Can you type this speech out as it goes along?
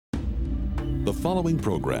The following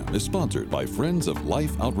program is sponsored by Friends of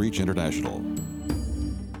Life Outreach International.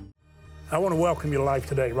 I want to welcome you to Life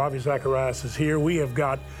Today. Ravi, Zacharias is here. We have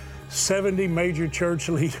got 70 major church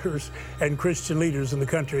leaders and Christian leaders in the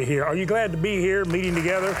country here. Are you glad to be here, meeting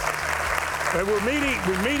together? We're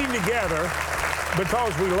meeting together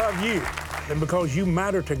because we love you, and because you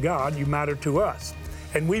matter to God, you matter to us.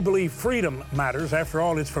 And we believe freedom matters. After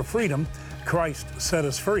all, it's for freedom Christ set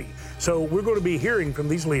us free. So we're going to be hearing from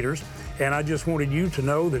these leaders, and I just wanted you to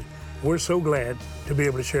know that we're so glad to be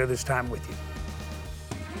able to share this time with you.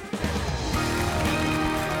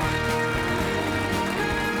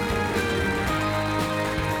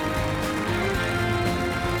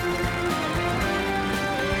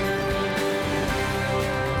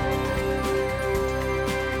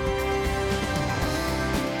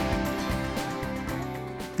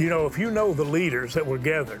 You know, if you know the leaders that were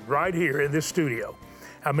gathered right here in this studio,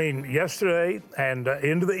 I mean, yesterday and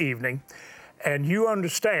into the evening, and you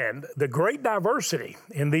understand the great diversity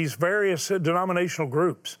in these various denominational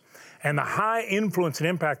groups and the high influence and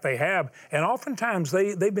impact they have, and oftentimes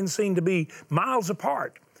they've been seen to be miles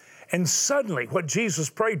apart. And suddenly, what Jesus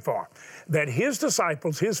prayed for, that his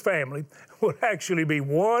disciples, his family, would actually be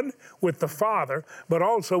one with the Father, but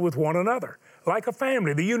also with one another. Like a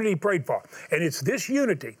family, the unity he prayed for. And it's this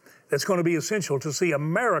unity that's going to be essential to see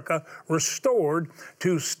America restored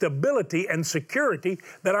to stability and security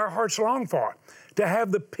that our hearts long for, to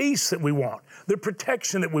have the peace that we want, the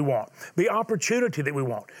protection that we want, the opportunity that we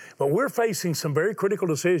want. But we're facing some very critical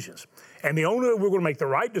decisions. And the only way we're going to make the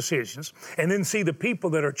right decisions and then see the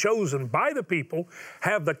people that are chosen by the people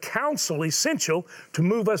have the counsel essential to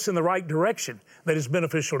move us in the right direction that is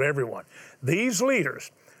beneficial to everyone. These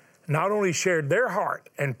leaders not only shared their heart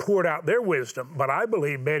and poured out their wisdom, but I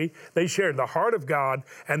believe, Betty, they shared the heart of God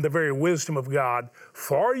and the very wisdom of God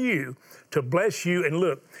for you to bless you and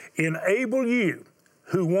look, enable you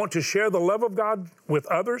who want to share the love of God with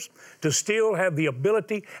others to still have the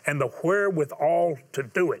ability and the wherewithal to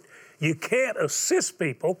do it. You can't assist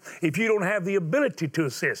people if you don't have the ability to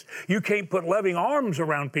assist. You can't put loving arms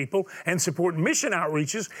around people and support mission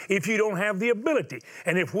outreaches if you don't have the ability.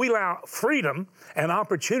 And if we allow freedom and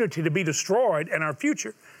opportunity to be destroyed in our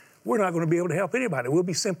future, we're not going to be able to help anybody. We'll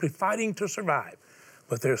be simply fighting to survive.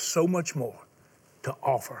 But there's so much more to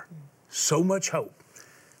offer, so much hope.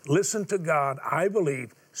 Listen to God, I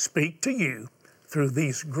believe, speak to you through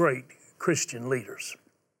these great Christian leaders.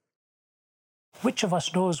 Which of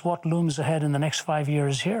us knows what looms ahead in the next 5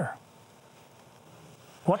 years here?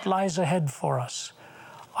 What lies ahead for us?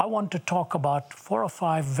 I want to talk about 4 or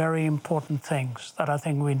 5 very important things that I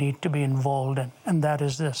think we need to be involved in, and that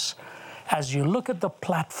is this. As you look at the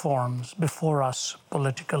platforms before us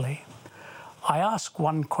politically, I ask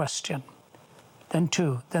one question, then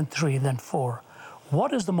 2, then 3, then 4.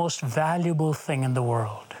 What is the most valuable thing in the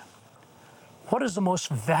world? What is the most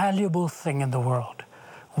valuable thing in the world?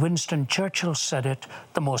 Winston Churchill said it,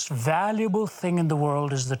 the most valuable thing in the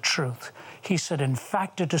world is the truth. He said, in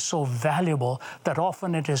fact, it is so valuable that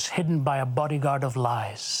often it is hidden by a bodyguard of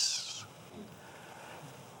lies.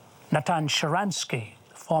 Natan Sharansky,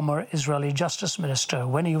 former Israeli justice minister,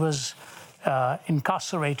 when he was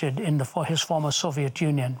incarcerated in his former Soviet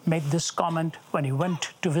Union, made this comment when he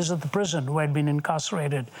went to visit the prison where he'd been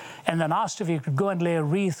incarcerated, and then asked if he could go and lay a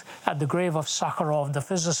wreath at the grave of Sakharov, the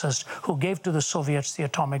physicist who gave to the Soviets the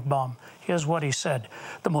atomic bomb. Here's what he said.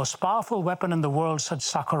 The most powerful weapon in the world, said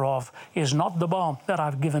Sakharov, is not the bomb that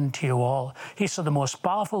I've given to you all. He said the most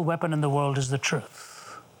powerful weapon in the world is the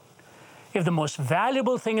truth. If the most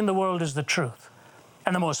valuable thing in the world is the truth,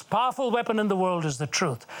 and the most powerful weapon in the world is the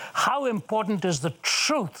truth, how important is the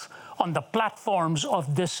truth on the platforms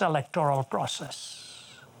of this electoral process?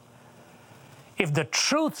 If the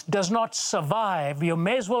truth does not survive, you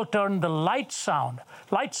may as well turn the lights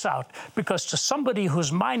out, because to somebody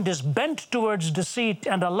whose mind is bent towards deceit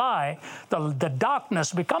and a lie, the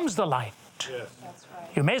darkness becomes the light. Yes. That's right.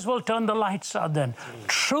 You may as well turn the lights out then.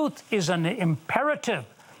 Truth is an imperative,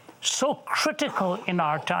 so critical in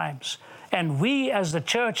our times. And we as the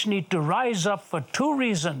church need to rise up for 2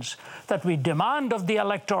 reasons: that we demand of the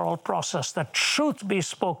electoral process that truth be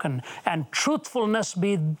spoken and truthfulness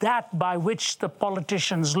be that by which the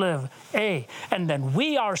politicians live, A. And then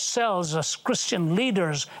we ourselves as Christian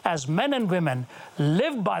leaders, as men and women,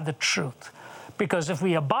 live by the truth. Because if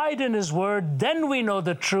we abide in his word, then we know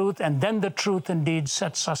the truth, and then the truth indeed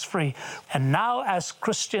sets us free. And now as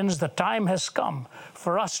Christians, the time has come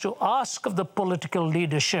for us to ask of the political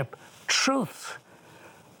leadership truth.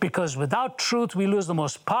 Because without truth, we lose the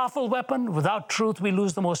most powerful weapon. Without truth, we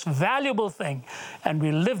lose the most valuable thing. And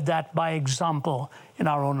we live that by example in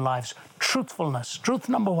our own lives. Truthfulness. Truth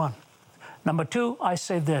number 1. Number two, I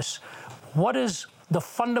say this. What is the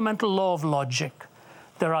fundamental law of logic?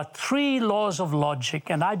 There are 3 laws of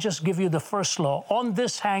logic, and I just give you the first law. On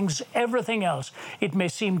this hangs everything else. It may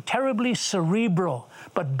seem terribly cerebral,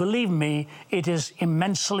 but believe me, it is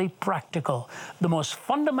immensely practical. The most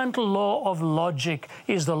fundamental law of logic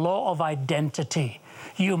is the law of identity.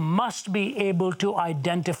 You must be able to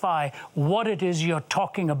identify what it is you're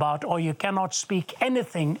talking about, or you cannot speak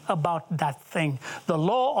anything about that thing. The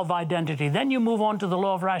law of identity. Then you move on to the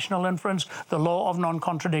law of rational inference, the law of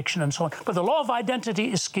non-contradiction, and so on. But the law of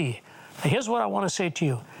identity is key. Now, here's what I want to say to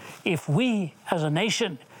you. If we, as a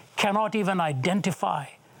nation, cannot even identify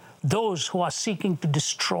those who are seeking to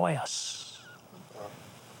destroy us,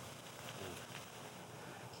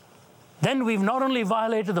 then we've not only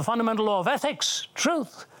violated the fundamental law of ethics,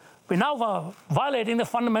 truth, we're now violating the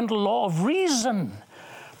fundamental law of reason.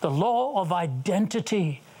 The law of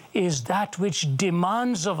identity is that which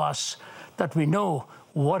demands of us that we know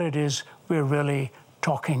what it is we're really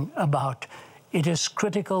talking about. It is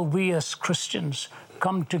critical we as Christians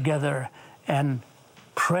come together and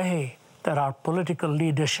pray that our political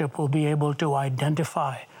leadership will be able to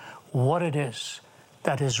identify what it is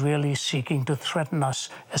that is really seeking to threaten us,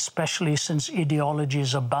 especially since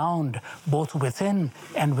ideologies abound, both within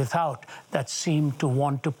and without, that seem to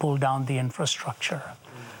want to pull down the infrastructure.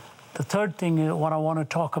 The third thing what I want to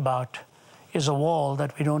talk about is a wall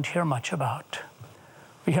that we don't hear much about.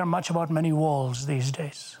 We hear much about many walls these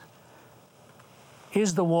days.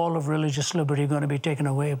 Is the wall of religious liberty going to be taken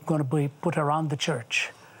away, going to be put around the church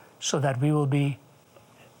so that we will be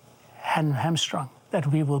hamstrung, that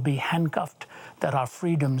we will be handcuffed, that our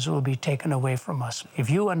freedoms will be taken away from us? If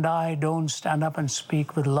you and I don't stand up and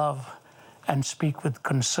speak with love and speak with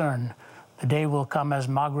concern, the day will come, as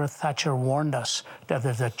Margaret Thatcher warned us, that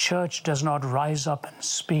if the church does not rise up and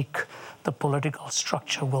speak, the political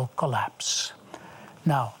structure will collapse.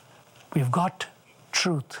 Now, we've got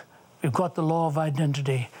truth, we've got the law of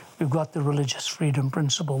identity, we've got the religious freedom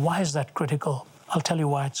principle. Why is that critical? I'll tell you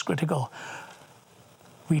why it's critical.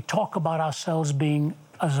 We talk about ourselves being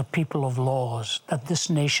as a people of laws, that this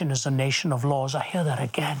nation is a nation of laws. I hear that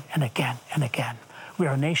again and again and again.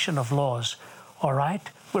 We're a nation of laws, all right?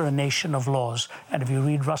 We're a nation of laws. And if you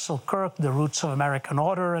read Russell Kirk, The Roots of American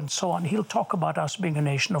Order, and so on, he'll talk about us being a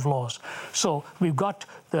nation of laws. So we've got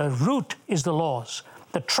the root is the laws.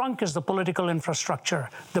 The trunk is the political infrastructure.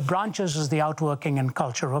 The branches is the outworking and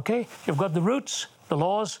culture, okay? You've got the roots, the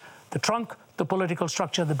laws, the trunk, the political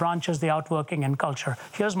structure, the branches, the outworking and culture.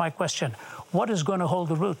 Here's my question. What is going to hold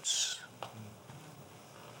the roots?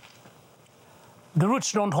 The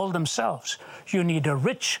roots don't hold themselves. You need a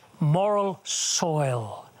rich moral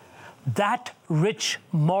soil. That rich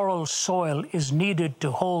moral soil is needed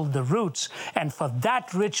to hold the roots. And for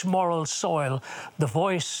that rich moral soil, the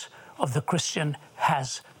voice of the Christian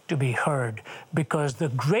has to be heard, because the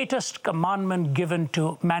greatest commandment given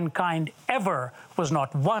to mankind ever was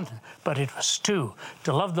not 1, but it was 2.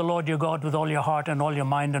 To love the Lord your God with all your heart and all your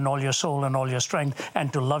mind and all your soul and all your strength,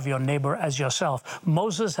 and to love your neighbor as yourself.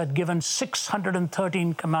 Moses had given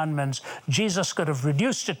 613 commandments. Jesus could have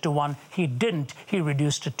reduced it to 1. He didn't. He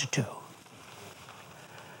reduced it to 2.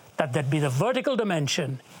 That be the vertical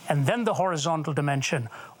dimension and then the horizontal dimension.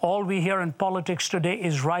 All we hear in politics today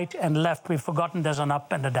is right and left. We've forgotten there's an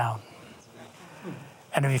up and a down.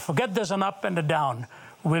 And if we forget there's an up and a down,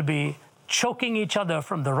 we'll be choking each other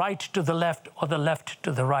from the right to the left or the left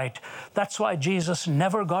to the right. That's why Jesus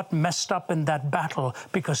never got messed up in that battle,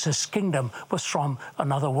 because his kingdom was from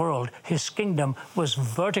another world. His kingdom was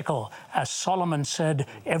vertical. As Solomon said,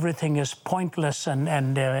 everything is pointless and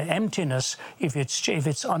emptiness if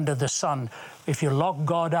it's under the sun. If you lock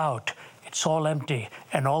God out, it's all empty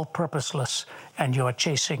and all purposeless, and you are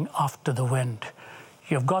chasing after the wind.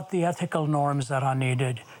 You've got the ethical norms that are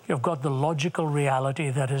needed. You've got the logical reality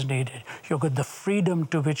that is needed. You've got the freedom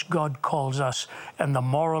to which God calls us and the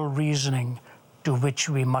moral reasoning to which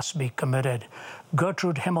we must be committed.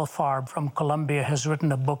 Gertrude Himmelfarb from Columbia has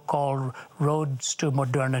written a book called Roads to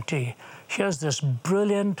Modernity. Here's this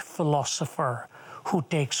brilliant philosopher who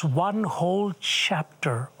takes one whole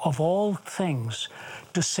chapter of all things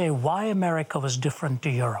to say why America was different to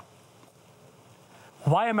Europe,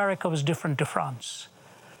 why America was different to France.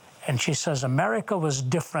 And she says America was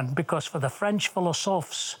different because for the French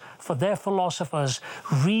philosophers, for their philosophers,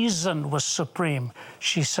 reason was supreme.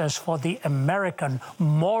 She says for the American,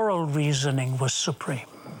 moral reasoning was supreme.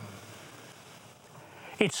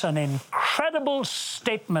 It's an incredible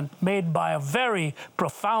statement made by a very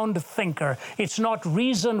profound thinker. It's not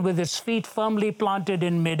reason with its feet firmly planted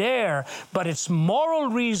in midair, but it's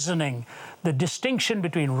moral reasoning, the distinction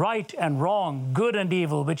between right and wrong, good and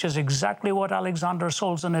evil, which is exactly what Alexander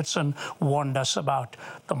Solzhenitsyn warned us about,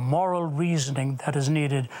 the moral reasoning that is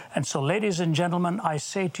needed. And so, ladies and gentlemen, I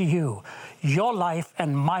say to you, your life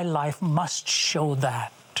and my life must show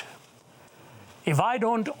that. If I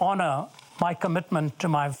don't honor my commitment to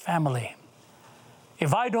my family,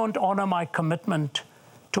 if I don't honor my commitment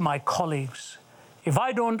to my colleagues, if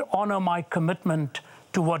I don't honor my commitment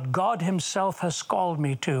to what God Himself has called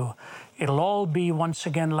me to, it'll all be once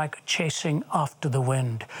again like chasing after the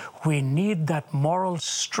wind. We need that moral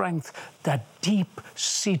strength, that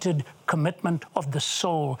deep-seated commitment of the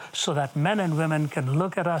soul, so that men and women can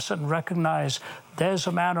look at us and recognize there's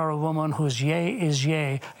a man or a woman whose yea is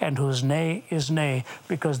yea and whose nay is nay,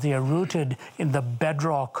 because they are rooted in the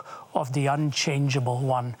bedrock of the unchangeable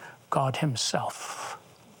one, God Himself.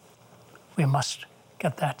 We must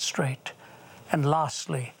get that straight. And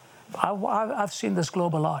lastly, I've seen this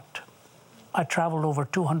globe a lot. I traveled over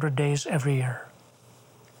 200 days every year.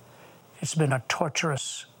 It's been a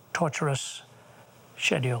torturous, torturous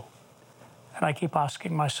schedule. And I keep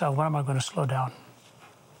asking myself, when am I going to slow down?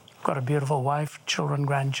 I've got a beautiful wife, children,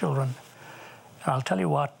 grandchildren. And I'll tell you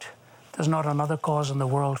what, there's not another cause in the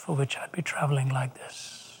world for which I'd be traveling like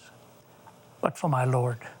this, but for my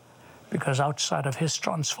Lord, because outside of His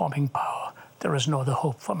transforming power, there is no other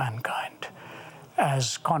hope for mankind.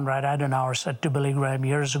 As Konrad Adenauer said to Billy Graham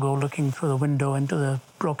years ago, looking through the window into the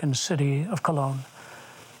broken city of Cologne,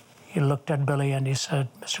 he looked at Billy and he said,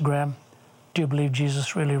 "Mr. Graham, do you believe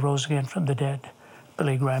Jesus really rose again from the dead?"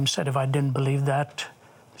 Billy Graham said, "If I didn't believe that,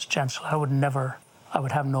 Mr. Chancellor, I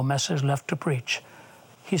would have no message left to preach."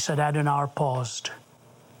 He said, Adenauer paused,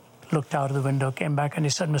 looked out of the window, came back, and he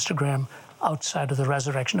said, "Mr. Graham, outside of the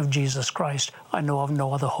resurrection of Jesus Christ, I know of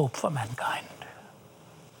no other hope for mankind."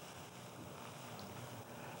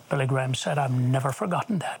 Billy Graham said, "I've never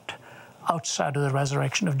forgotten that. Outside of the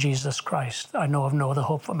resurrection of Jesus Christ, I know of no other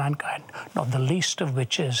hope for mankind, not the least of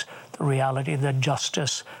which is the reality that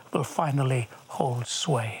justice will finally hold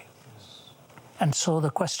sway." And so the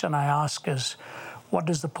question I ask is, what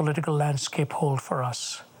does the political landscape hold for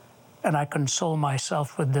us? And I console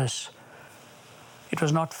myself with this. It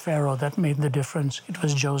was not Pharaoh that made the difference. It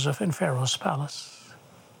was Joseph in Pharaoh's palace.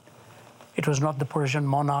 It was not the Persian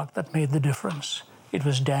monarch that made the difference. It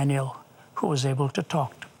was Daniel who was able to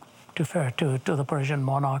talk to the Persian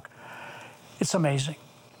monarch. It's amazing.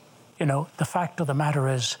 You know, the fact of the matter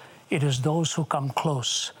is, it is those who come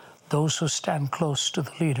close, those who stand close to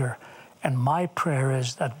the leader. And my prayer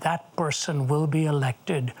is that that person will be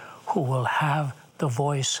elected who will have the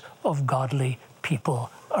voice of godly people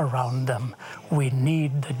around them. We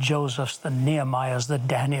need the Josephs, the Nehemiahs, the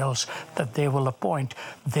Daniels that they will appoint.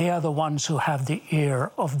 They are the ones who have the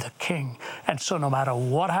ear of the king. And so no matter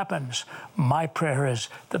what happens, my prayer is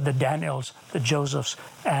that the Daniels, the Josephs,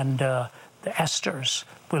 and the Esthers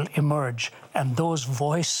will emerge, and those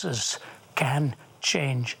voices can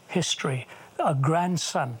change history. A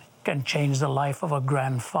grandson can change the life of a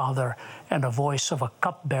grandfather, and a voice of a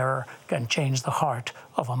cupbearer can change the heart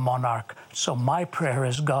of a monarch. So my prayer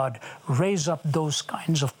is, God, raise up those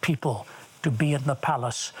kinds of people to be in the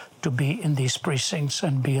palace, to be in these precincts,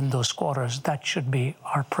 and be in those quarters. That should be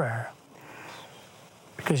our prayer.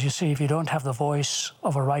 Because you see, if you don't have the voice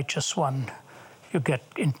of a righteous one, you get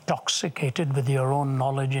intoxicated with your own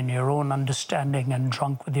knowledge and your own understanding and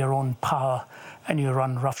drunk with your own power, and you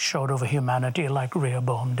run roughshod over humanity like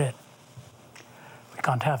Rehoboam did. We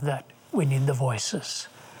can't have that. We need the voices.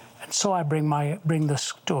 And so I bring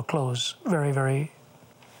this to a close very, very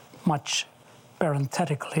much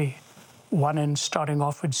parenthetically, one end starting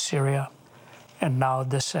off with Syria, and now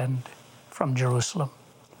this end from Jerusalem.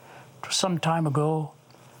 Some time ago,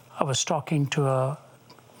 I was talking to a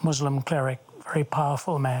Muslim cleric, very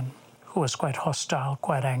powerful man, who was quite hostile,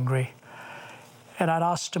 quite angry. And I'd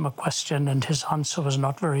asked him a question, and his answer was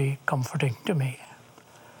not very comforting to me.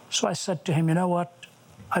 So I said to him, "You know what?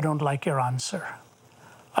 I don't like your answer."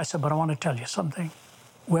 I said, "But I want to tell you something.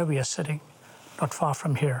 Where we are sitting, not far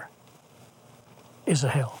from here, is a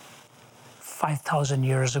hill. 5,000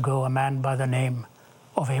 years ago, a man by the name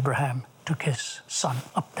of Abraham took his son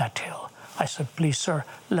up that hill." I said, "Please, sir,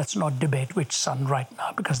 let's not debate which son right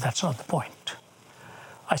now, because that's not the point."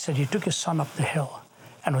 I said, "He took his son up the hill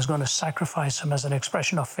and was going to sacrifice him as an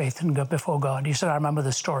expression of faith and before God." He said, "I remember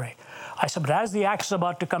the story." I said, "But as the axe is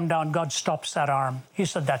about to come down, God stops that arm." He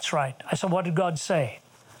said, "That's right." I said, "What did God say?"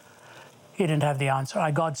 He didn't have the answer.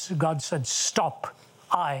 God said, "Stop.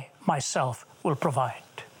 I, myself, will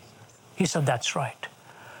provide." He said, that's right.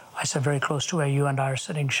 I said, very close to where you and I are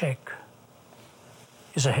sitting, Sheikh,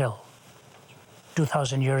 is a hill.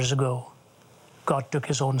 2,000 years ago, God took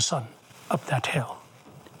his own son up that hill.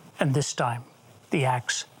 And this time, the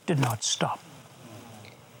axe did not stop.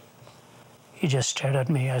 He just stared at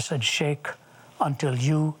me. I said, Sheikh, until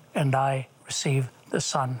you and I receive the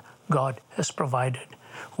son God has provided,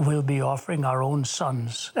 we'll be offering our own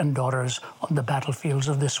sons and daughters on the battlefields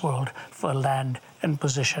of this world for land and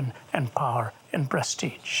position and power and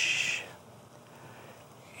prestige.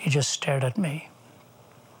 He just stared at me.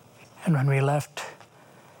 And when we left,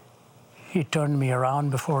 he turned me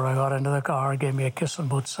around before I got into the car, gave me a kiss on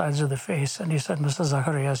both sides of the face, and he said, Mr.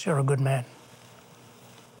 Zacharias, you're a good man.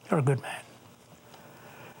 You're a good man.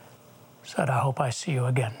 Said, I hope I see you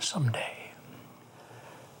again someday.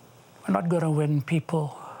 We're not going to win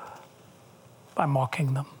people by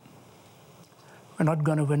mocking them. We're not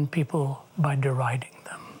going to win people by deriding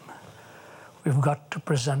them. We've got to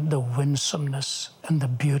present the winsomeness and the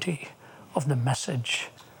beauty of the message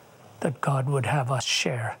that God would have us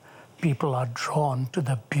share. People are drawn to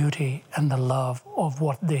the beauty and the love of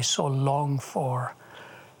what they so long for.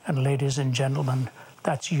 And ladies and gentlemen,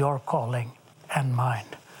 that's your calling and mine.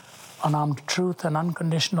 Unarmed truth and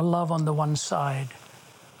unconditional love on the one side,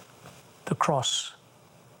 the cross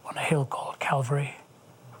on a hill called Calvary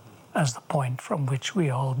as the point from which we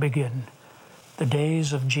all begin. The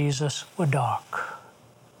days of Jesus were dark,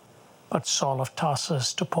 but Saul of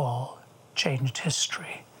Tarsus to Paul changed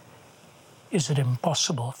history. Is it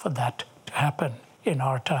impossible for that to happen in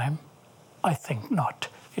our time? I think not.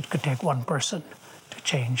 It could take one person to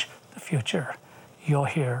change the future. You're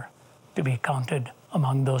here to be counted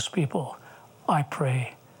among those people. I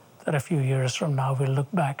pray that a few years from now we'll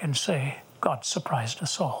look back and say, God surprised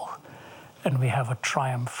us all, and we have a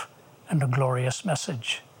triumph and a glorious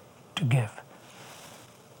message to give.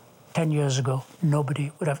 10 years ago,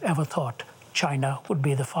 nobody would have ever thought China would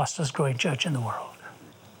be the fastest growing church in the world.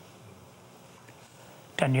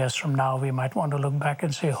 10 years from now, we might want to look back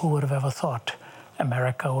and say, who would have ever thought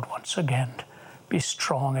America would once again be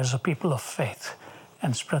strong as a people of faith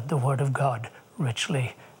and spread the word of God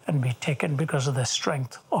richly and be taken because of the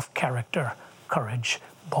strength of character, courage,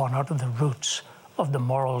 born out of the roots of the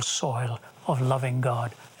moral soil of loving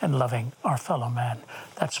God and loving our fellow man.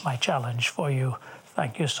 That's my challenge for you.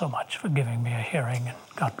 Thank you so much for giving me a hearing, and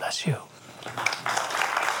God bless you.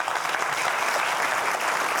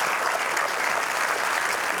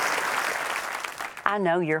 I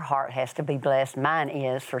know your heart has to be blessed. Mine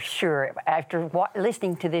is, for sure. After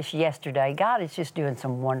listening to this yesterday, God is just doing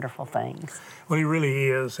some wonderful things. Well, he really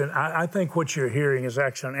is. And I think what you're hearing is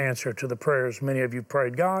actually an answer to the prayers many of you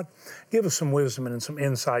prayed. God, give us some wisdom and some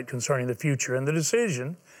insight concerning the future and the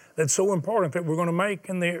decision that's so important that we're going to make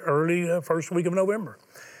in the early first week of November.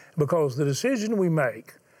 Because the decision we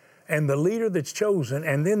make and the leader that's chosen,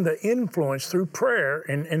 and then the influence through prayer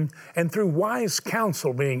and through wise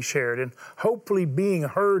counsel being shared and hopefully being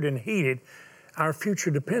heard and heeded, our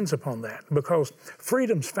future depends upon that, because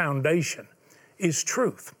freedom's foundation is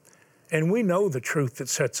truth. And we know the truth that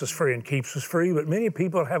sets us free and keeps us free, but many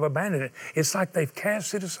people have abandoned it. It's like they've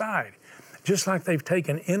cast it aside, just like they've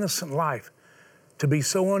taken innocent life to be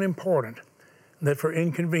so unimportant that for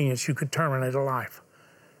inconvenience you could terminate a life.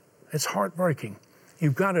 It's heartbreaking.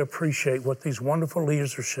 You've got to appreciate what these wonderful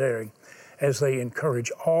leaders are sharing as they encourage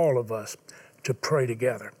all of us to pray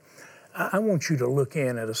together. I want you to look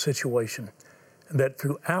in at a situation that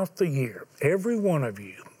throughout the year, every one of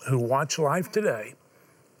you who watch Life Today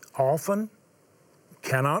often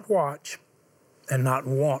cannot watch and not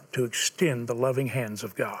want to extend the loving hands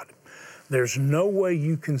of God. There's no way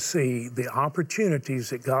you can see the opportunities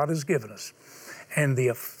that God has given us and the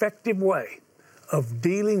effective way of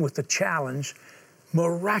dealing with the challenge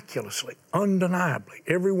miraculously, undeniably.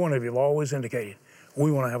 Every one of you have always indicated, we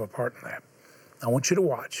want to have a part in that. I want you to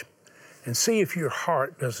watch and see if your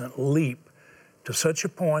heart doesn't leap to such a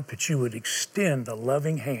point that you would extend a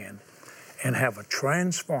loving hand and have a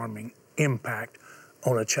transforming impact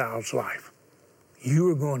on a child's life. You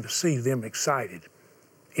are going to see them excited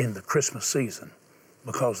in the Christmas season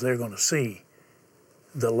because they're going to see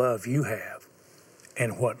the love you have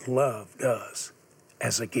and what love does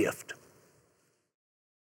as a gift.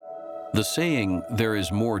 The saying, there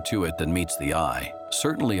is more to it than meets the eye,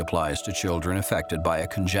 certainly applies to children affected by a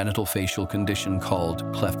congenital facial condition called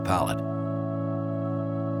cleft palate.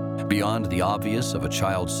 Beyond the obvious of a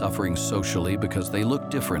child suffering socially because they look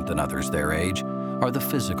different than others their age are the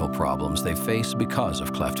physical problems they face because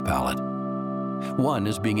of cleft palate. One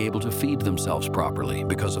is being able to feed themselves properly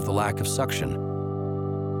because of the lack of suction.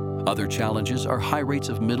 Other challenges are high rates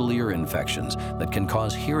of middle ear infections that can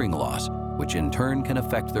cause hearing loss, which in turn can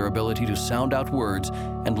affect their ability to sound out words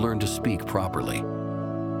and learn to speak properly.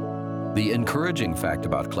 The encouraging fact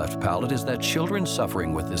about cleft palate is that children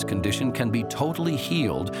suffering with this condition can be totally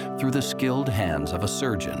healed through the skilled hands of a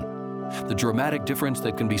surgeon. The dramatic difference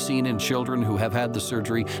that can be seen in children who have had the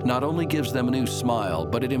surgery not only gives them a new smile,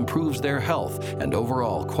 but it improves their health and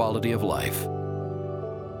overall quality of life.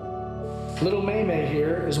 Little May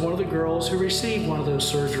here is one of the girls who received one of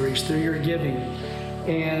those surgeries through your giving.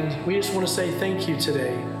 And we just want to say thank you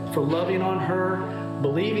today for loving on her,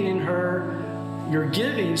 believing in her. Your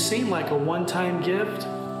giving seemed like a one-time gift,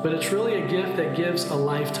 but it's really a gift that gives a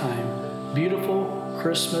lifetime. Beautiful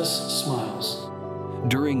Christmas smiles.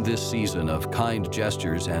 During this season of kind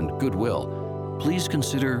gestures and goodwill, please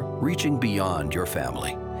consider reaching beyond your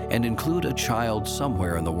family and include a child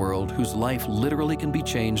somewhere in the world whose life literally can be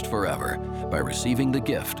changed forever by receiving the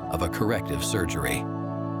gift of a corrective surgery.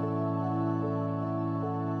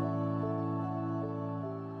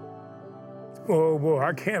 Oh boy,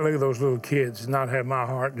 I can't look at those little kids and not have my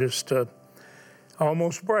heart just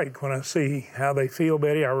almost break when I see how they feel,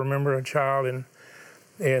 Betty. I remember a child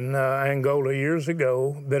in Angola years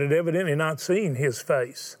ago that had evidently not seen his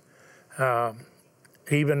face,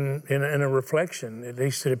 even in a reflection. At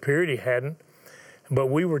least it appeared he hadn't. But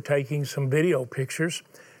we were taking some video pictures,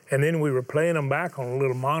 and then we were playing them back on a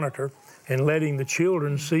little monitor and letting the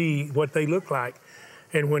children see what they look like.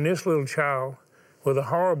 And when this little child with a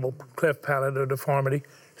horrible cleft palate or deformity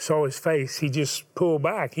saw his face, he just pulled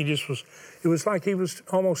back. It was like he was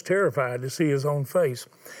almost terrified to see his own face.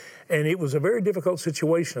 And it was a very difficult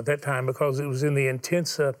situation at that time because it was in the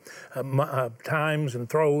intense times and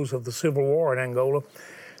throes of the Civil War in Angola.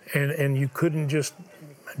 And you couldn't just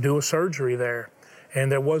do a surgery there.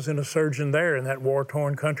 And there wasn't a surgeon there in that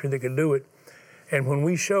war-torn country that could do it. And when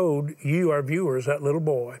we showed you, our viewers, that little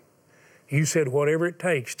boy, you said whatever it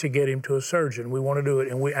takes to get him to a surgeon, we want to do it.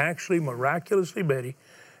 And we actually, miraculously, Betty,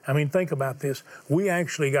 I mean, think about this. We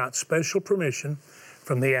actually got special permission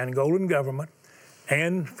from the Angolan government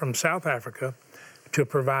and from South Africa to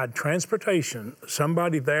provide transportation.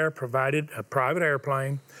 Somebody there provided a private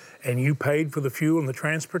airplane, and you paid for the fuel and the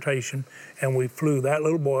transportation, and we flew that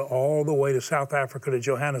little boy all the way to South Africa, to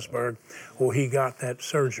Johannesburg, where he got that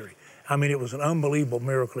surgery. I mean, it was an unbelievable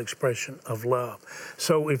miracle expression of love.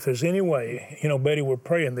 So if there's any way, you know, Betty, we're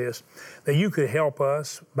praying this, that you could help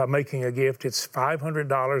us by making a gift. It's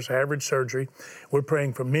 $500 average surgery. We're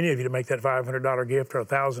praying for many of you to make that $500 gift or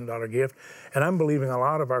 $1,000 gift. And I'm believing a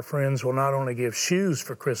lot of our friends will not only give shoes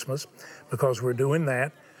for Christmas, because we're doing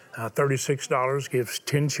that. $36 gives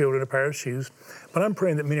 10 children a pair of shoes. But I'm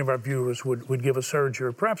praying that many of our viewers would give a surgery,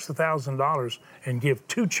 or perhaps $1,000, and give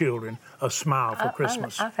 2 children a smile for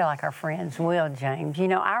Christmas. I feel like our friends will, James. You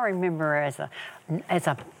know, I remember as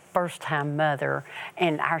a first-time mother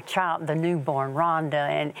and our child, the newborn,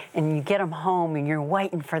 Rhonda, and you get them home and you're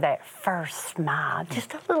waiting for that first smile,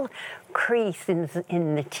 just a little crease in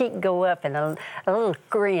the cheek go up and a little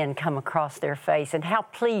grin come across their face, and how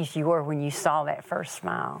pleased you were when you saw that first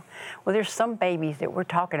smile. Well, there's some babies that we're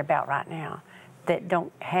talking about right now that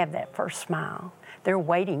don't have that first smile. They're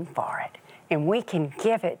waiting for it, and we can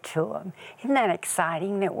give it to them. Isn't that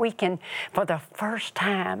exciting that we can, for the first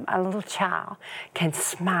time, a little child can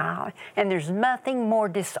smile? And there's nothing more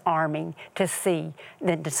disarming to see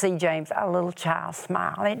than to see, James, a little child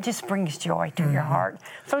smile. It just brings joy to your heart.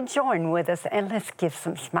 So join with us and let's give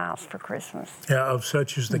some smiles for Christmas. Yeah, of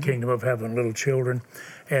such is the kingdom of heaven, little children.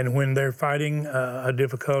 And when they're fighting a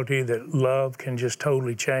difficulty that love can just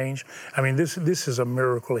totally change, I mean, this is a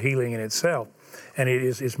miracle healing in itself. And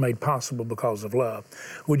it's made possible because of love.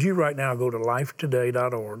 Would you right now go to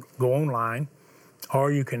lifetoday.org, go online, or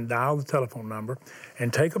you can dial the telephone number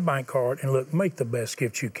and take a bank card and look, make the best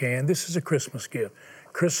gift you can. This is a Christmas gift.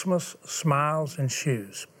 Christmas smiles and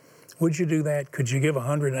shoes. Would you do that? Could you give a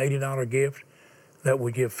 $180 gift that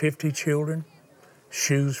would give 50 children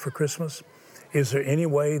shoes for Christmas? Is there any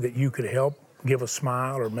way that you could help give a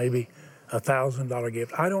smile or maybe a $1,000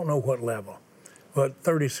 gift? I don't know what level, but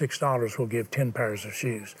 $36 will give 10 pairs of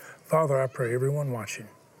shoes. Father, I pray everyone watching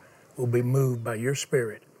will be moved by your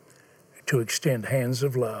Spirit to extend hands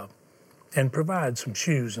of love and provide some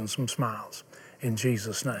shoes and some smiles. In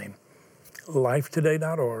Jesus' name.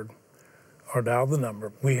 Lifetoday.org, or dial the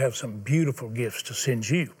number. We have some beautiful gifts to send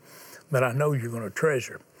you that I know you're going to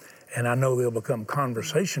treasure. And I know they'll become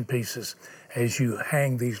conversation pieces as you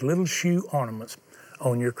hang these little shoe ornaments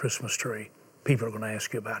on your Christmas tree. People are going to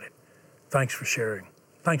ask you about it. Thanks for sharing.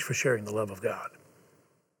 Thanks for sharing the love of God.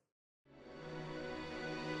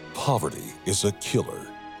 Poverty is a killer.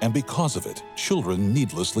 And because of it, children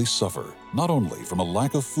needlessly suffer, not only from a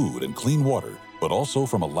lack of food and clean water, but also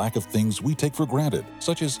from a lack of things we take for granted,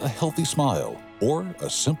 such as a healthy smile or a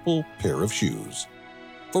simple pair of shoes.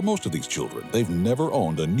 For most of these children, they've never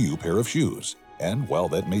owned a new pair of shoes. And while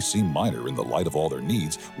that may seem minor in the light of all their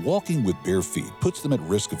needs, walking with bare feet puts them at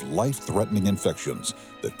risk of life-threatening infections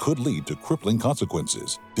that could lead to crippling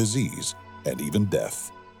consequences, disease, and even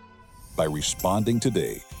death. By responding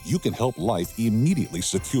today, you can help Life immediately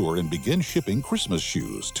secure and begin shipping Christmas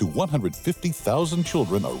shoes to 150,000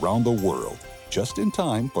 children around the world, just in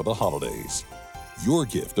time for the holidays. Your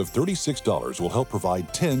gift of $36 will help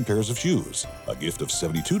provide 10 pairs of shoes. A gift of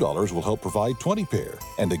 $72 will help provide 20 pair.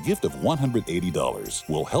 And a gift of $180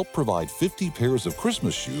 will help provide 50 pairs of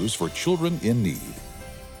Christmas shoes for children in need.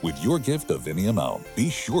 With your gift of any amount, be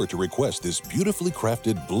sure to request this beautifully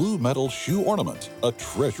crafted blue metal shoe ornament, a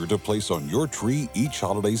treasure to place on your tree each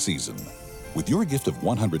holiday season. With your gift of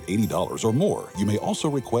 $180 or more, you may also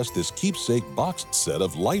request this keepsake boxed set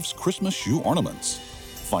of Life's Christmas shoe ornaments.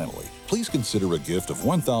 Finally, please consider a gift of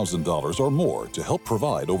 $1,000 or more to help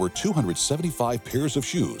provide over 275 pairs of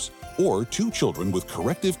shoes or 2 children with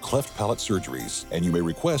corrective cleft palate surgeries, and you may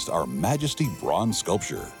request our Majesty bronze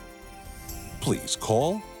sculpture. Please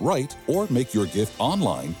call, write, or make your gift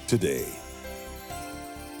online today.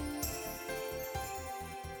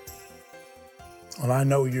 Well, I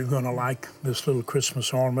know you're going to like this little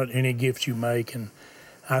Christmas ornament, any gift you make, and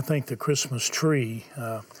I think the Christmas tree,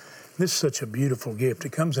 this is such a beautiful gift.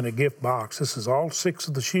 It comes in a gift box. This is all 6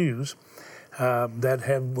 of the shoes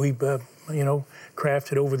that we've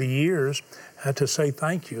crafted over the years to say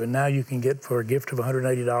thank you. And now you can get for a gift of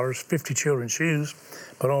 $180, 50 children's shoes,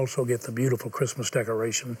 but also get the beautiful Christmas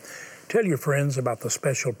decoration. Tell your friends about the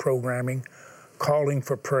special programming, calling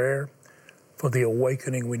for prayer, for the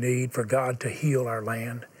awakening we need for God to heal our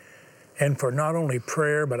land, and for not only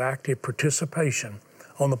prayer but active participation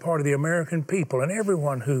on the part of the American people and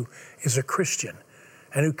everyone who is a Christian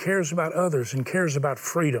and who cares about others and cares about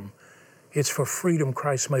freedom. It's for freedom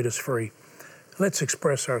Christ made us free. Let's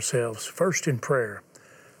express ourselves first in prayer,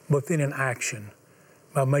 but then in action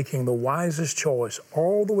by making the wisest choice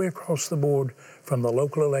all the way across the board from the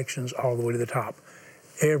local elections all the way to the top.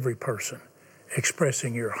 Every person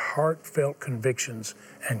expressing your heartfelt convictions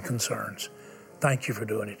and concerns. Thank you for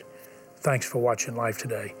doing it. Thanks for watching Life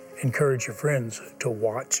Today. Encourage your friends to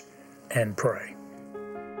watch and pray.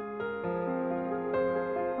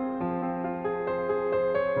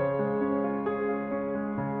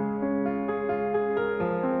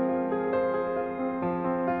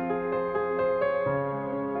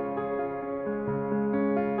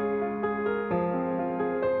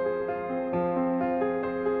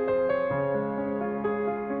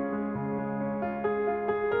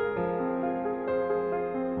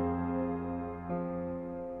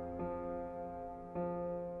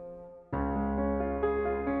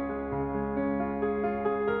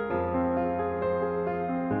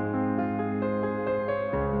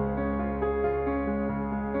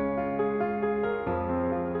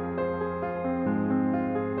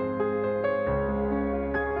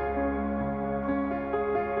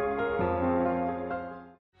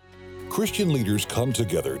 Christian leaders come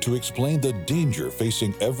together to explain the danger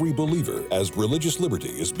facing every believer as religious liberty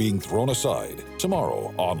is being thrown aside.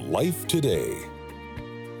 Tomorrow on Life Today.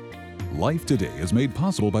 Life Today is made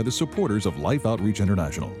possible by the supporters of Life Outreach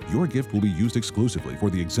International. Your gift will be used exclusively for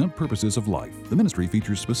the exempt purposes of life. The ministry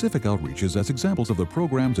features specific outreaches as examples of the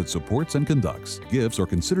programs it supports and conducts. Gifts are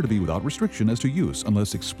considered to be without restriction as to use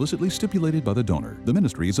unless explicitly stipulated by the donor. The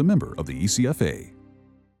ministry is a member of the ECFA.